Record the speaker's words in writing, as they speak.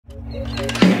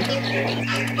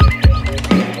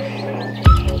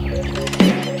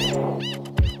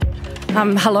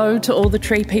Hello to all the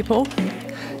tree people,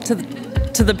 to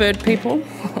the bird people,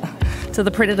 to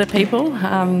the predator people.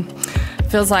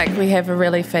 Feels like we have a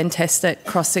really fantastic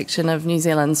cross-section of New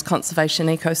Zealand's conservation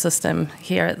ecosystem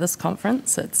here at this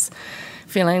conference. It's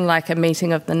feeling like a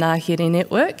meeting of the Ngāhere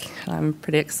network. I'm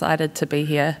pretty excited to be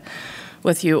here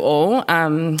with you all.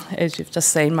 As you've just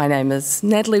seen, my name is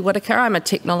Nathalie Whitaker. I'm a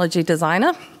technology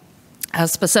designer.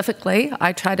 Specifically,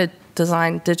 I try to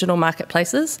design digital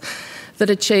marketplaces that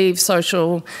achieve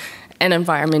social and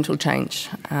environmental change.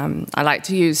 I like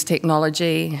to use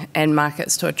technology and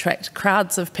markets to attract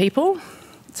crowds of people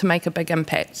to make a big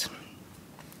impact.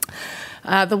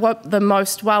 The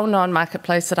most well-known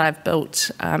marketplace that I've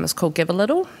built is called Give a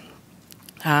Little.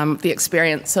 The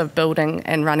experience of building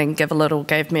and running Give a Little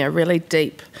gave me a really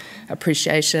deep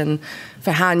appreciation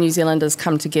for how New Zealanders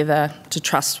come together to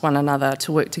trust one another,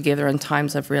 to work together in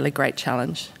times of really great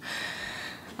challenge.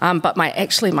 But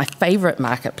my favourite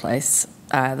marketplace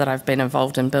that I've been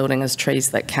involved in building is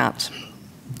Trees That Count.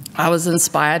 I was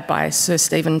inspired by Sir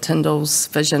Stephen Tyndall's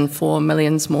vision for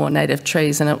millions more native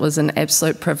trees, and it was an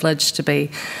absolute privilege to be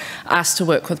asked to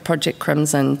work with Project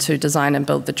Crimson to design and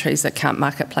build the Trees That Count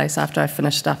marketplace after I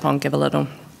finished up on Give a Little.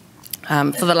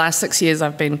 For the last 6 years,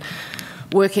 I've been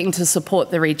working to support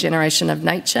the regeneration of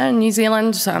nature in New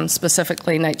Zealand,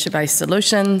 specifically nature-based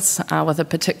solutions, with a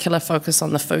particular focus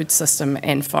on the food system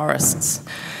and forests.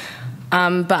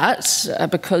 But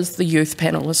because the youth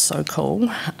panel was so cool,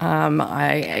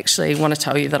 I actually want to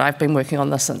tell you that I've been working on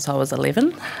this since I was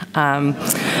 11.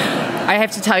 I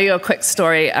have to tell you a quick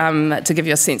story to give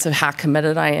you a sense of how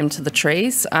committed I am to the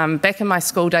trees. Back in my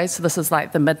school days, so this is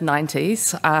like the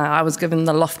mid-90s, I was given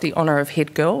the lofty honour of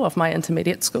head girl of my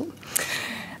intermediate school.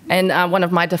 And one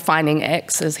of my defining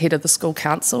acts as head of the school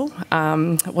council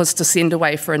was to send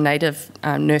away for a native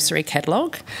nursery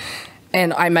catalogue.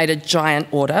 And I made a giant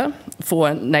order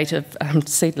for native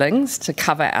seedlings to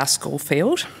cover our school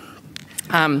field.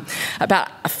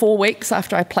 About 4 weeks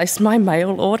after I placed my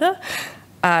mail order,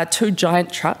 2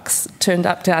 giant trucks turned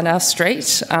up down our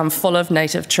street full of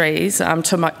native trees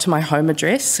to my home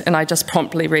address, and I just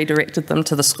promptly redirected them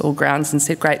to the school grounds and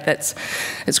said, great,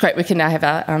 it's great, we can now have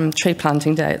our tree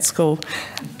planting day at school.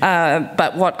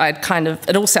 But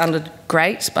it all sounded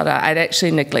great, but I'd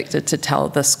actually neglected to tell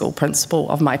the school principal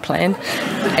of my plan,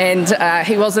 and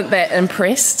he wasn't that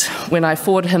impressed when I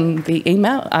forwarded him the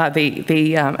email,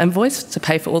 the invoice to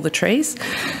pay for all the trees.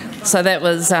 So that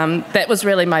was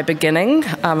really my beginning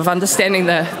of understanding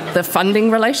the funding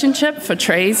relationship for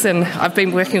trees, and I've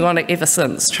been working on it ever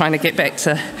since, trying to get back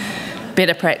to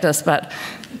better practice. But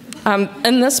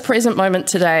in this present moment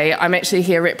today, I'm actually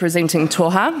here representing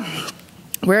Toha.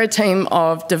 We're a team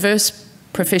of diverse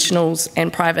professionals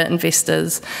and private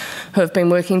investors who have been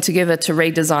working together to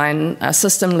redesign a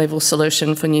system-level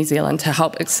solution for New Zealand to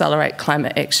help accelerate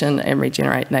climate action and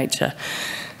regenerate nature.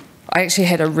 I actually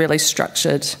had a really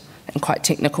structured and quite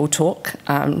technical talk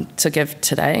to give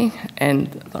today,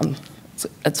 and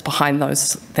it's behind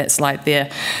that slide there.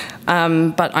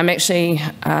 But I'm actually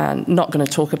not going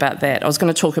to talk about that. I was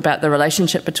going to talk about the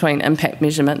relationship between impact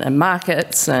measurement and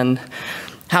markets, and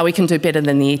how we can do better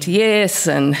than the ETS,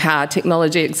 and how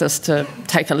technology exists to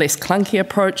take a less clunky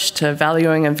approach to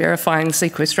valuing and verifying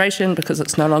sequestration, because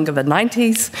it's no longer the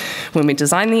 90s when we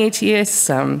designed the ETS.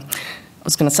 I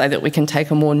was going to say that we can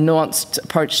take a more nuanced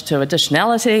approach to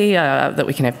additionality, that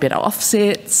we can have better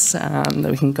offsets, that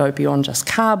we can go beyond just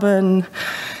carbon,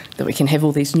 that we can have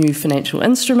all these new financial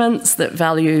instruments that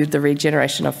value the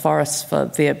regeneration of forests for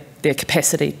their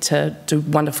capacity to do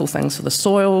wonderful things for the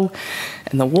soil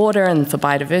and the water and for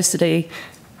biodiversity.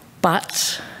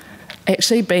 But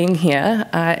actually being here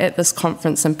at this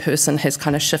conference in person has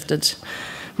kind of shifted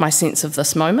my sense of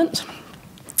this moment.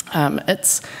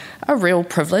 It's a real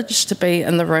privilege to be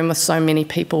in the room with so many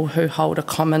people who hold a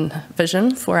common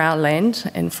vision for our land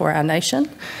and for our nation.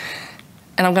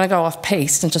 And I'm going to go off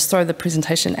piste and just throw the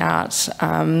presentation out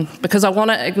because I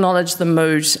want to acknowledge the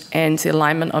mood and the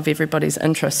alignment of everybody's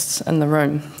interests in the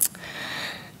room.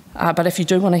 But if you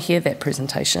do want to hear that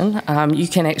presentation, you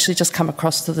can actually just come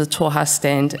across to the Toha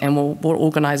stand, and we'll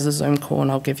organise a Zoom call,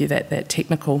 and I'll give you that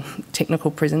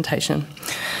technical presentation.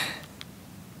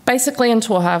 Basically, in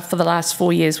Toha, for the last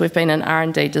 4 years, we've been in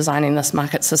R&D designing this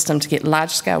market system to get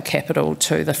large-scale capital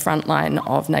to the front line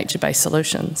of nature-based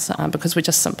solutions, because we're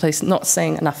just simply not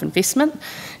seeing enough investment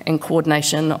and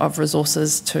coordination of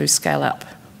resources to scale up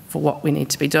for what we need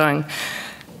to be doing.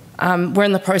 We're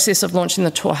in the process of launching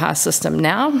the Toha system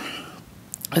now.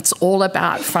 It's all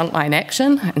about frontline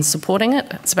action and supporting it.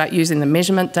 It's about using the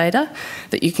measurement data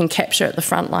that you can capture at the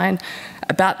front line,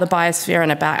 about the biosphere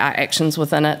and about our actions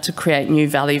within it to create new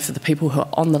value for the people who are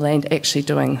on the land actually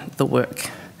doing the work.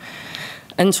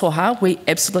 In Toha, we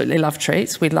absolutely love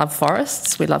trees. We love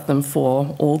forests. We love them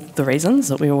for all the reasons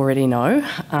that we already know.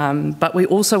 But we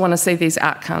also want to see these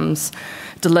outcomes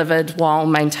delivered while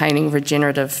maintaining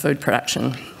regenerative food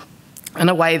production in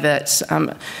a way that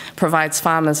provides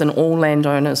farmers and all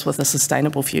landowners with a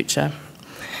sustainable future.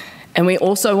 And we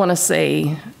also want to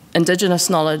see Indigenous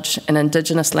knowledge and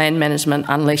Indigenous land management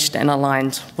unleashed and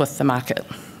aligned with the market,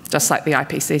 just like the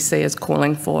IPCC is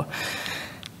calling for.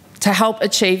 To help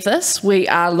achieve this, we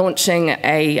are launching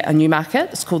a new market.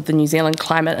 It's called the New Zealand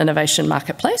Climate Innovation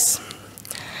Marketplace.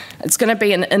 It's going to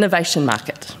be an innovation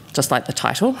market, just like the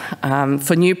title,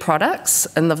 for new products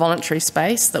in the voluntary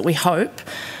space that we hope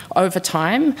over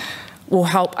time will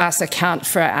help us account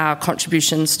for our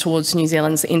contributions towards New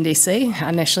Zealand's NDC,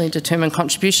 our nationally determined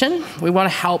contribution. We want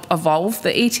to help evolve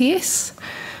the ETS.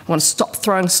 We want to stop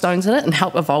throwing stones at it and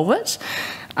help evolve it,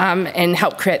 and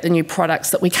help create the new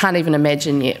products that we can't even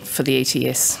imagine yet for the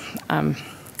ETS.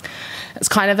 It's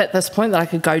kind of at this point that I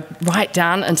could go right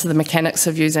down into the mechanics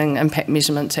of using impact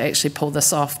measurement to actually pull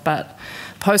this off, but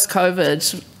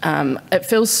post-COVID, it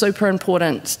feels super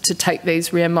important to take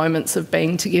these rare moments of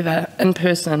being together in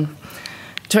person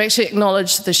to actually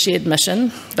acknowledge the shared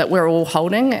mission that we're all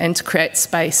holding and to create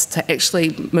space to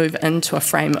actually move into a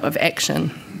frame of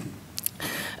action.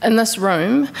 In this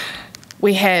room,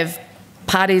 we have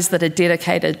parties that are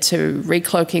dedicated to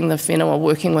recloaking the whenua,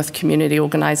 working with community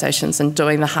organisations and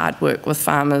doing the hard work with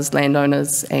farmers,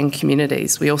 landowners and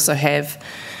communities. We also have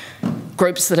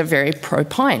groups that are very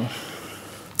pro-pine.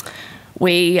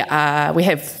 We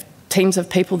have teams of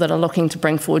people that are looking to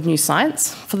bring forward new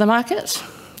science for the market.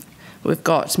 We've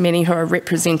got many who are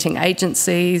representing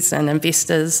agencies and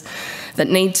investors that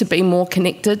need to be more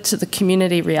connected to the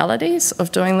community realities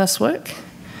of doing this work.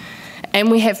 And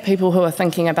we have people who are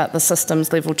thinking about the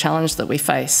systems level challenge that we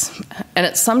face. And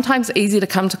it's sometimes easy to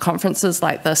come to conferences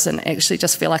like this and actually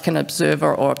just feel like an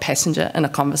observer or a passenger in a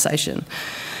conversation.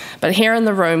 But here in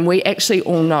the room, we actually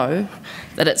all know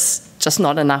that it's just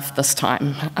not enough this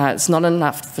time. It's not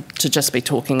enough to just be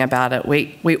talking about it.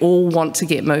 We all want to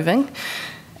get moving,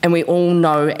 and we all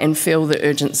know and feel the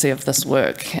urgency of this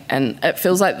work. And it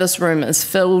feels like this room is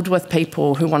filled with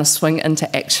people who want to swing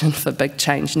into action for big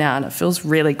change now, and it feels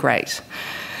really great.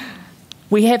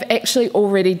 We have actually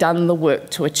already done the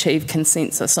work to achieve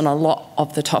consensus on a lot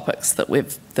of the topics that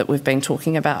we've been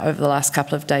talking about over the last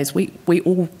couple of days. We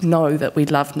all know that we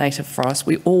love native forests.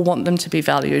 We all want them to be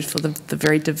valued for the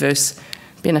very diverse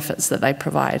benefits that they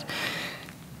provide.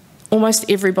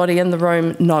 Almost everybody in the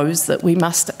room knows that we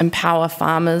must empower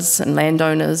farmers and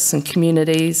landowners and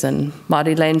communities and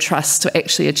Māori land trusts to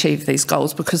actually achieve these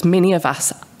goals, because many of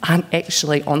us aren't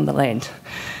actually on the land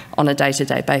on a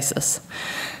day-to-day basis.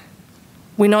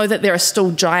 We know that there are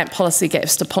still giant policy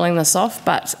gaps to pulling this off,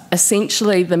 but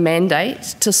essentially the mandate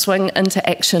to swing into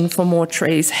action for more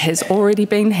trees has already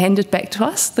been handed back to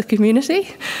us, the community,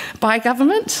 by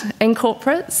government and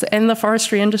corporates and the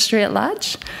forestry industry at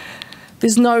large.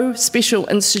 There's no special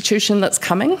institution that's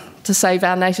coming to save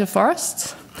our native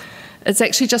forests. It's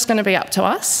actually just going to be up to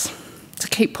us to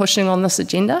keep pushing on this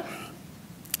agenda.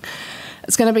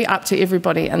 It's going to be up to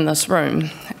everybody in this room.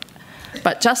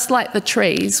 But just like the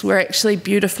trees, we're actually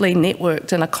beautifully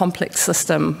networked in a complex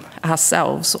system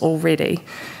ourselves already.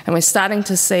 And we're starting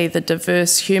to see the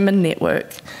diverse human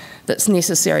network that's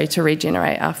necessary to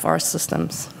regenerate our forest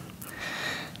systems.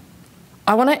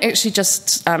 I want to actually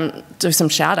just do some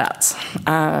shout outs.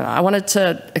 I wanted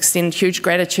to extend huge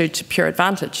gratitude to Pure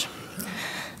Advantage.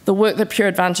 The work that Pure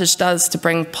Advantage does to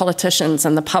bring politicians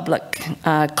and the public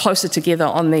closer together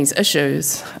on these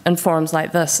issues in forums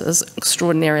like this is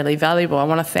extraordinarily valuable. I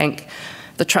want to thank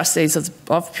the trustees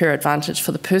of Pure Advantage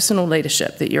for the personal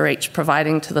leadership that you're each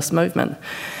providing to this movement.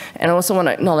 And I also want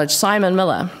to acknowledge Simon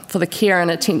Miller for the care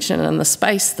and attention and the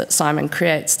space that Simon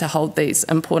creates to hold these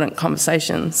important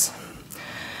conversations.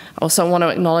 I also want to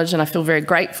acknowledge, and I feel very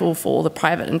grateful for all the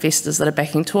private investors that are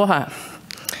backing Toha.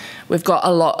 We've got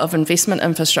a lot of investment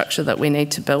infrastructure that we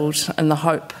need to build in the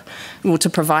hope, well, to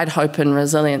provide hope and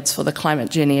resilience for the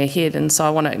climate journey ahead. And so I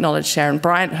want to acknowledge Sharon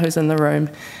Bryant, who's in the room,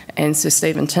 and Sir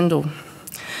Stephen Tyndall.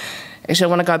 Actually, I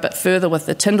want to go a bit further with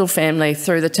the Tyndall family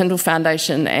through the Tyndall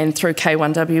Foundation and through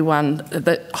K1W1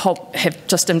 that have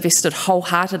just invested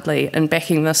wholeheartedly in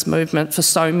backing this movement for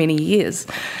so many years.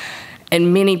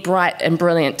 And many bright and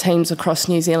brilliant teams across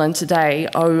New Zealand today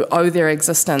owe their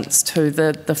existence to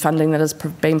the funding that has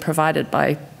been provided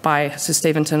by Sir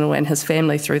Stephen Tunu and his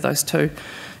family through those two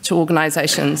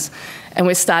organisations. And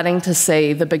we're starting to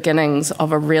see the beginnings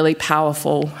of a really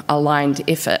powerful, aligned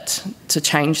effort to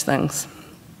change things.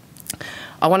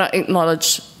 I want to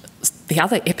acknowledge the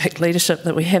other epic leadership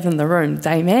that we have in the room,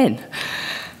 Dame Anne,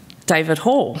 David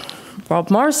Hall, Rob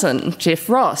Morrison, Jeff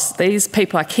Ross. These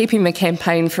people are keeping the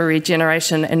campaign for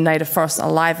regeneration in native forests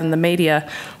alive in the media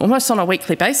almost on a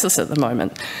weekly basis at the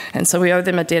moment. And so we owe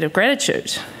them a debt of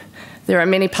gratitude. There are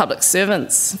many public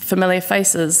servants, familiar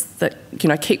faces that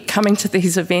keep coming to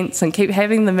these events and keep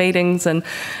having the meetings and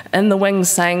in the wings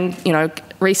saying,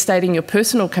 restating your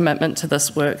personal commitment to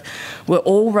this work. We're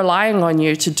all relying on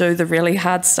you to do the really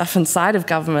hard stuff inside of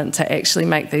government to actually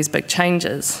make these big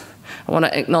changes. I want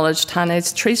to acknowledge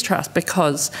Tāne's Trees Trust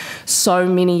because so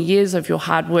many years of your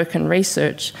hard work and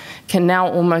research can now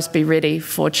almost be ready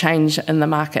for change in the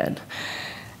market.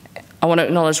 I want to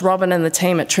acknowledge Robin and the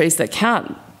team at Trees That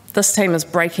Count. This team is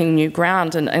breaking new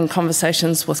ground in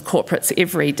conversations with corporates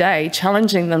every day,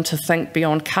 challenging them to think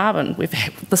beyond carbon.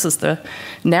 This is the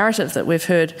narrative that we've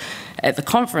heard at the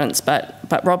conference, but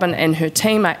Robin and her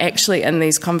team are actually in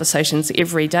these conversations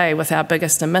every day with our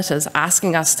biggest emitters,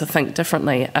 asking us to think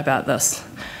differently about this.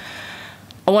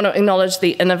 I want to acknowledge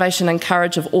the innovation and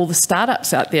courage of all the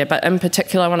startups out there, but in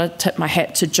particular I want to tip my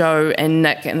hat to Joe and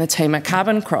Nick and the team at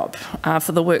Carbon Crop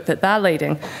for the work that they're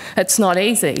leading. It's not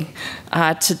easy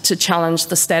to challenge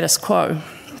the status quo.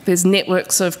 There's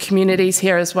networks of communities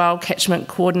here as well, catchment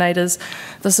coordinators.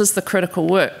 This is the critical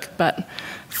work. But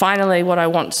finally, what I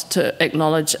want to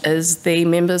acknowledge is the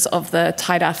members of the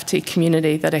Tairāwhiti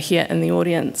community that are here in the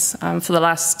audience. For the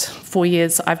last 4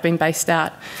 years, I've been based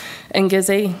out in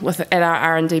Gizzy at our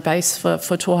R&D base for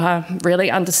Toha, really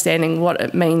understanding what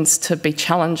it means to be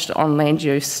challenged on land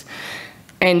use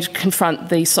and confront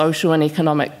the social and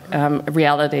economic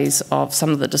realities of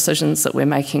some of the decisions that we're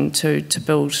making to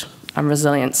build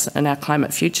resilience in our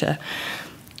climate future.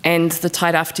 And the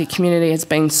Tairāwhiti community has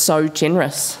been so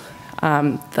generous.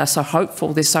 They're so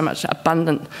hopeful. There's so much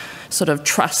abundant sort of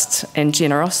trust and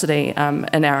generosity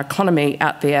in our economy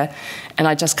out there, and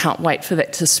I just can't wait for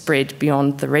that to spread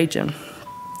beyond the region.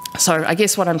 So I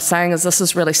guess what I'm saying is this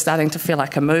is really starting to feel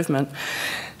like a movement.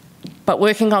 But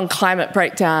working on climate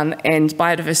breakdown and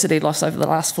biodiversity loss over the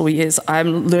last 4 years,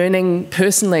 I'm learning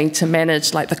personally to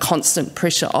manage the constant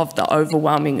pressure of the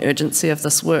overwhelming urgency of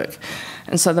this work.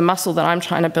 And so the muscle that I'm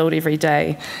trying to build every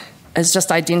day is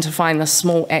just identifying the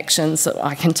small actions that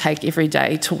I can take every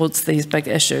day towards these big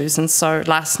issues. And so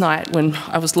last night when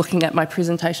I was looking at my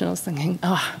presentation, I was thinking,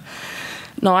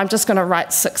 no, I'm just going to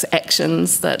write 6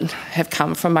 actions that have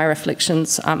come from my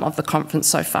reflections of the conference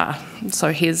so far.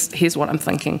 So here's what I'm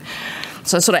thinking.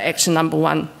 So sort of action number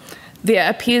 1. There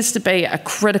appears to be a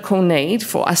critical need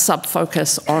for a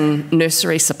sub-focus on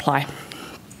nursery supply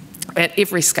at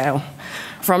every scale,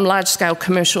 from large-scale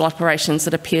commercial operations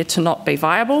that appear to not be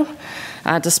viable,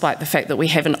 despite the fact that we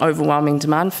have an overwhelming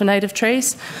demand for native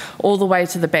trees, all the way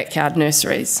to the backyard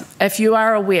nurseries. If you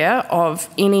are aware of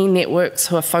any networks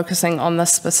who are focusing on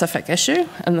this specific issue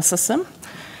in the system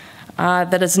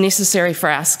that is necessary for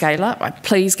our scale-up,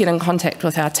 please get in contact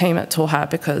with our team at Toha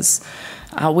because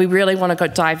we really want to go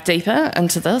dive deeper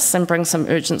into this and bring some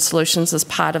urgent solutions as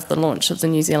part of the launch of the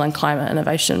New Zealand Climate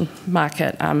Innovation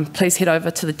Market. Please head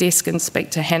over to the desk and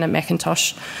speak to Hannah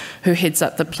McIntosh, who heads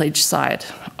up the pledge side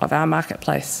of our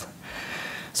marketplace.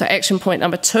 So action point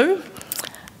number 2.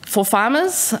 For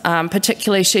farmers,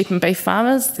 particularly sheep and beef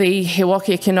farmers, the He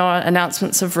Wākia Kinoa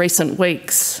announcements of recent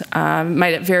weeks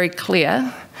made it very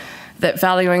clear that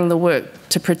valuing the work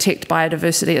to protect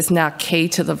biodiversity is now key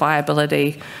to the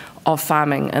viability of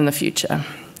farming in the future.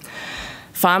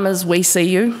 Farmers, we see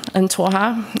you in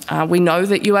Toha. We know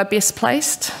that you are best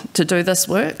placed to do this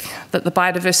work, that the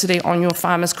biodiversity on your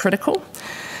farm is critical,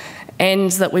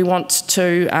 and that we want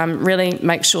to really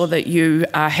make sure that you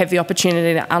have the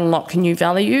opportunity to unlock new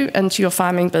value into your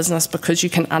farming business because you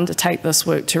can undertake this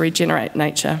work to regenerate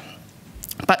nature.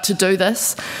 But to do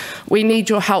this, we need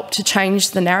your help to change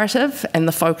the narrative and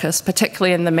the focus,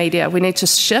 particularly in the media. We need to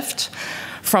shift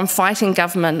from fighting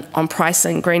government on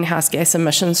pricing greenhouse gas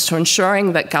emissions to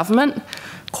ensuring that government,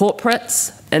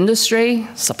 corporates, industry,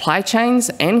 supply chains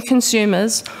and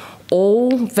consumers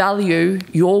all value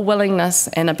your willingness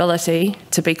and ability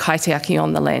to be kaitiaki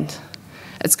on the land.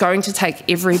 It's going to take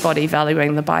everybody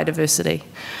valuing the biodiversity.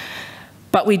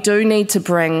 But we do need to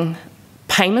bring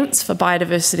payments for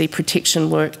biodiversity protection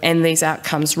work and these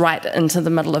outcomes right into the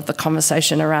middle of the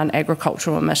conversation around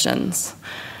agricultural emissions.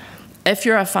 If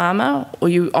you're a farmer or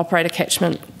you operate a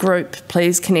catchment group,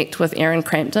 please connect with Erin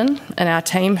Crampton and our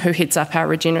team who heads up our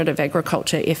regenerative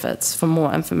agriculture efforts for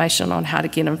more information on how to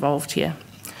get involved here.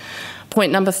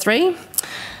 Point number 3,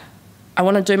 I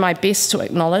want to do my best to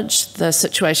acknowledge the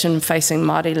situation facing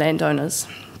Māori landowners.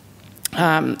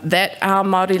 That our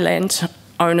Māori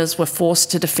landowners were forced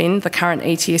to defend the current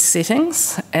ETS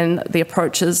settings and the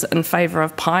approaches in favour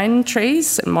of pine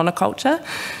trees and monoculture,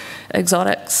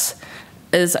 exotics,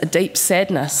 is a deep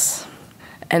sadness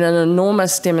and an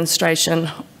enormous demonstration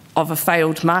of a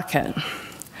failed market.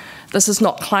 This is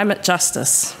not climate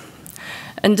justice.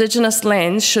 Indigenous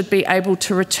lands should be able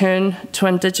to return to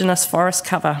Indigenous forest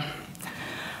cover.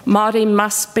 Māori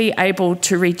must be able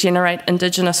to regenerate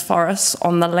Indigenous forests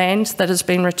on the land that has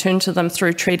been returned to them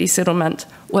through treaty settlement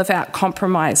without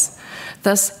compromise.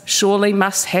 This surely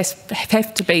must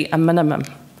have to be a minimum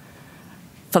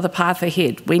for the path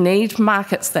ahead. We need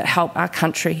markets that help our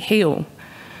country heal,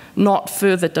 not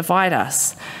further divide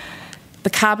us. The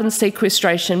carbon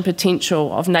sequestration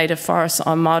potential of native forests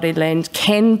on Māori land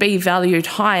can be valued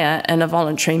higher in a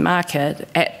voluntary market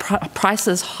at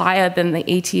prices higher than the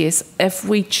ETS if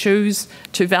we choose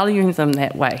to value them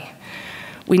that way.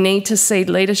 We need to see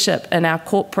leadership in our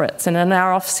corporates and in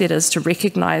our offsetters to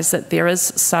recognise that there is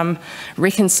some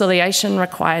reconciliation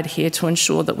required here to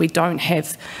ensure that we don't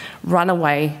have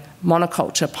runaway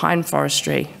monoculture pine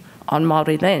forestry on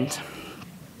Māori land.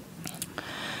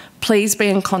 Please be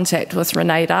in contact with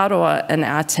Renee Raroa and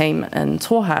our team in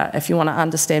Toha if you want to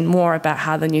understand more about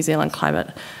how the New Zealand Climate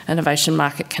Innovation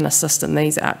Market can assist in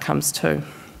these outcomes too.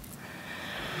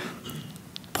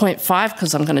 Point 5,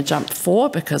 because I'm going to jump 4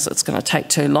 because it's going to take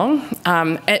too long.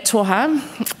 At Toha,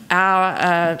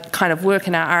 our kind of work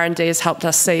in our R&D has helped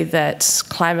us see that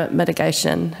climate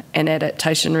mitigation and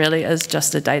adaptation really is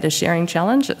just a data sharing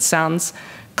challenge. It sounds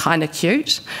kind of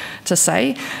cute to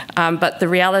say, but the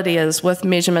reality is with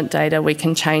measurement data we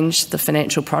can change the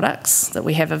financial products that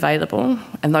we have available,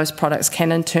 and those products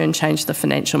can in turn change the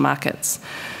financial markets.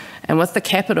 And with the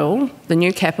capital, the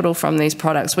new capital from these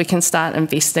products, we can start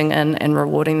investing in and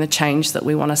rewarding the change that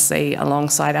we want to see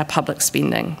alongside our public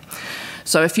spending.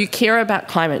 So if you care about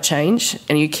climate change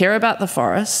and you care about the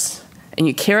forests and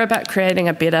you care about creating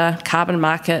a better carbon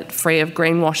market free of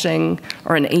greenwashing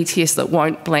or an ETS that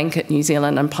won't blanket New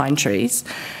Zealand and pine trees,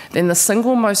 then the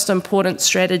single most important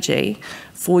strategy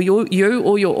for you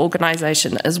or your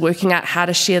organisation is working out how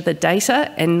to share the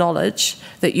data and knowledge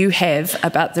that you have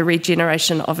about the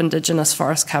regeneration of Indigenous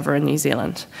forest cover in New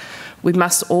Zealand. We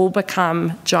must all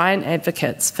become giant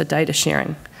advocates for data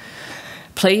sharing.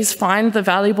 Please find the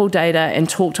valuable data and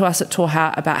talk to us at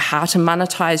Toha about how to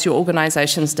monetise your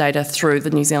organisation's data through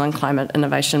the New Zealand Climate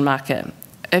Innovation Market.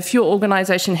 If your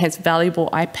organisation has valuable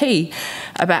IP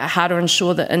about how to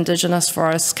ensure that Indigenous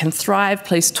forests can thrive,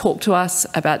 please talk to us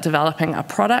about developing a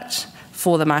product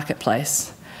for the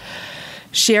marketplace.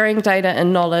 Sharing data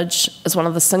and knowledge is one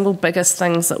of the single biggest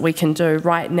things that we can do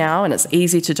right now, and it's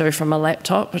easy to do from a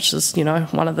laptop, which is, you know,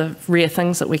 one of the rare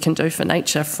things that we can do for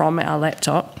nature from our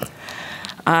laptop.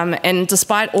 And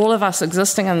despite all of us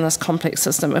existing in this complex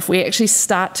system, if we actually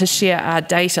start to share our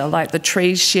data like the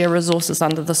trees share resources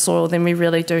under the soil, then we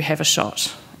really do have a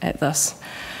shot at this.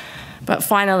 But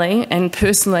finally, and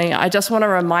personally, I just want to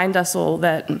remind us all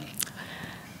that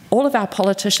all of our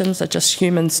politicians are just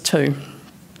humans too.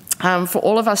 For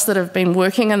all of us that have been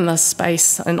working in this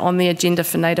space and on the agenda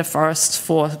for native forests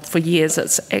for years,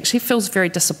 it actually feels very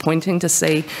disappointing to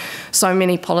see so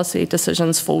many policy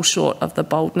decisions fall short of the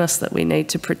boldness that we need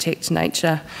to protect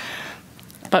nature.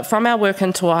 But from our work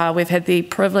in Toha, we've had the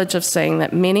privilege of seeing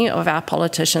that many of our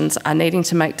politicians are needing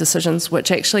to make decisions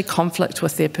which actually conflict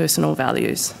with their personal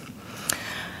values.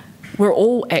 We're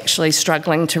all actually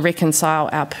struggling to reconcile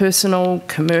our personal,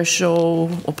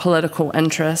 commercial, or political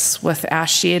interests with our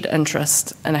shared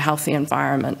interest in a healthy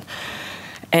environment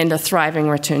and a thriving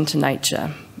return to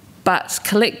nature. But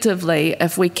collectively,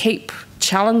 if we keep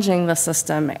challenging the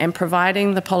system and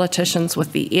providing the politicians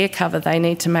with the air cover they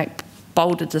need to make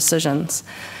bolder decisions,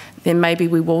 then maybe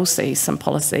we will see some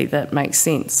policy that makes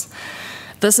sense.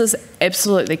 This is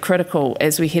absolutely critical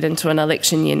as we head into an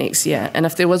election year next year. And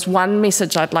if there was one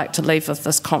message I'd like to leave with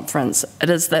this conference, it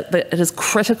is that it is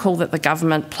critical that the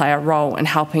government play a role in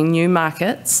helping new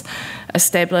markets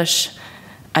establish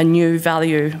a new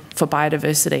value for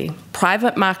biodiversity.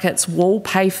 Private markets will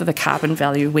pay for the carbon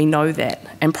value, we know that.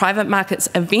 And private markets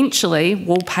eventually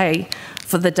will pay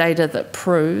for the data that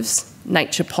proves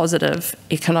nature-positive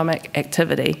economic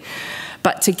activity.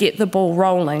 But to get the ball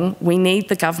rolling, we need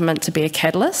the government to be a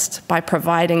catalyst by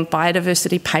providing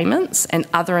biodiversity payments and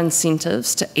other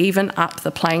incentives to even up the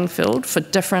playing field for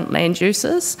different land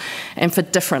uses and for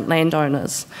different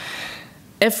landowners.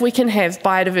 If we can have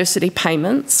biodiversity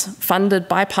payments funded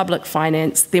by public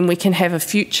finance, then we can have a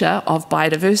future of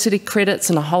biodiversity credits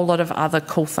and a whole lot of other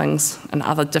cool things and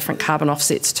other different carbon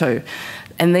offsets too.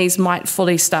 And these might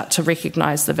fully start to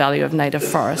recognise the value of native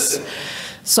forests.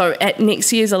 So at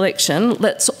next year's election,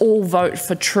 let's all vote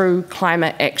for true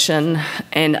climate action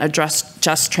and a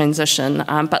just transition,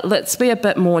 but let's be a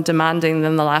bit more demanding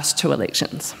than the last 2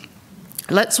 elections.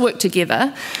 Let's work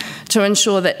together to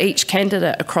ensure that each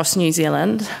candidate across New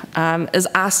Zealand is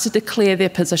asked to declare their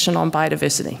position on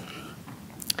biodiversity.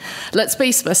 Let's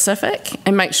be specific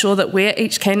and make sure that where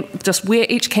each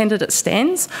candidate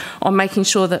stands on making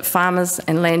sure that farmers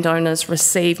and landowners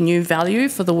receive new value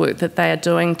for the work that they are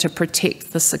doing to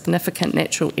protect the significant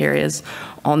natural areas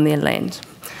on their land.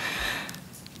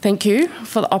 Thank you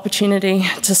for the opportunity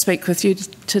to speak with you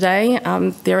today.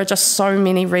 There are just so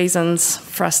many reasons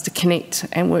for us to connect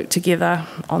and work together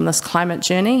on this climate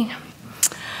journey.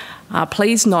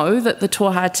 Please know that the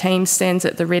Toha team stands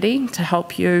at the ready to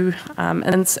help you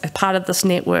as part of this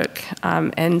network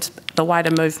and the wider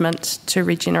movement to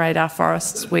regenerate our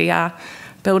forests. We are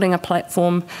building a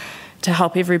platform to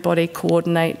help everybody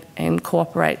coordinate and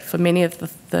cooperate for many of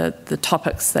the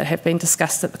topics that have been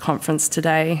discussed at the conference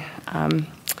today.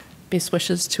 Best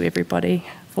wishes to everybody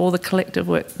for all the collective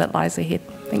work that lies ahead.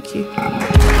 Thank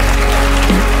you.